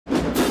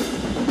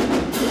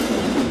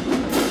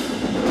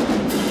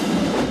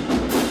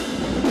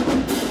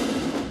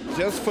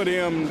just for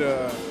them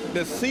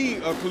to see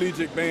a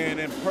collegiate band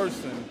in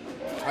person,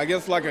 I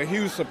guess like a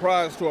huge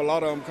surprise to a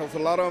lot of them, because a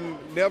lot of them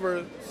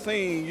never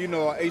seen, you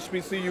know, a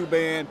HBCU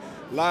band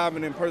live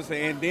and in person,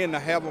 and then to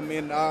have them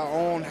in our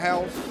own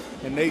house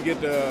and they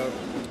get to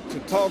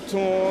talk to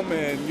them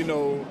and, you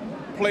know,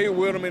 play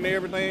with them and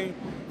everything.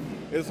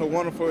 It's a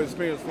wonderful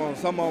experience for them.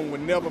 Some of them would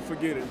never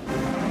forget it.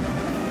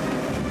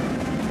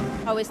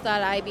 I always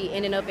thought I'd be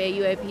ending up at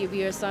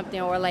UAPB or something,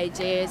 or like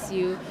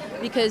JSU,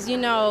 because, you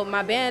know,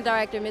 my band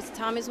director, Mr.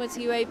 Thomas, went to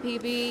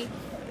UAPB,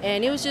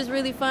 and it was just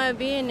really fun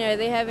being there.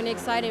 They have an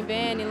exciting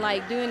band, and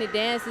like doing the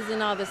dances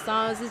and all the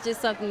songs, it's just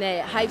something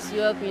that hypes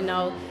you up, you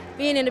know.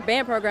 Being in the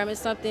band program is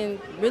something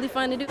really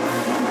fun to do.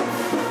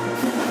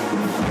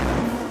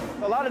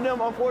 A lot of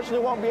them, unfortunately,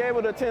 won't be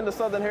able to attend the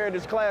Southern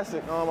Heritage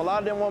Classic. A lot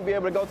of them won't be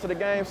able to go to the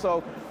game,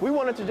 so we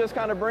wanted to just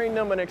kind of bring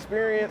them an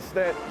experience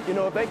that, you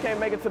know, if they can't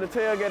make it to the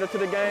tailgate or to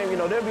the game, you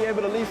know, they'll be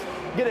able to at least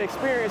get an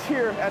experience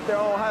here at their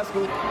own high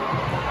school.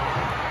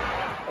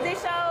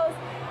 This shows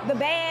the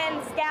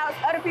band, scouts,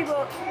 other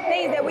people,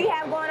 things that we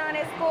have going on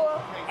at school,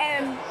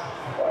 and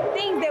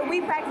things that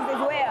we practice as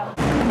well.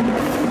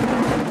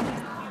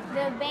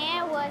 The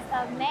band was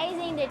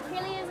amazing. The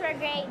cheerleaders were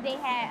great. They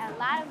had a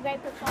lot of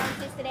great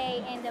performances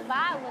today, and the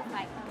vibe was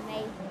like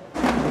amazing.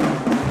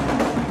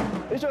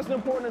 It's just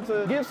important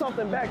to give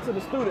something back to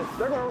the students.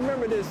 They're going to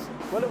remember this,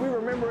 whether we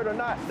remember it or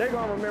not. They're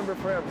going to remember it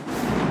forever.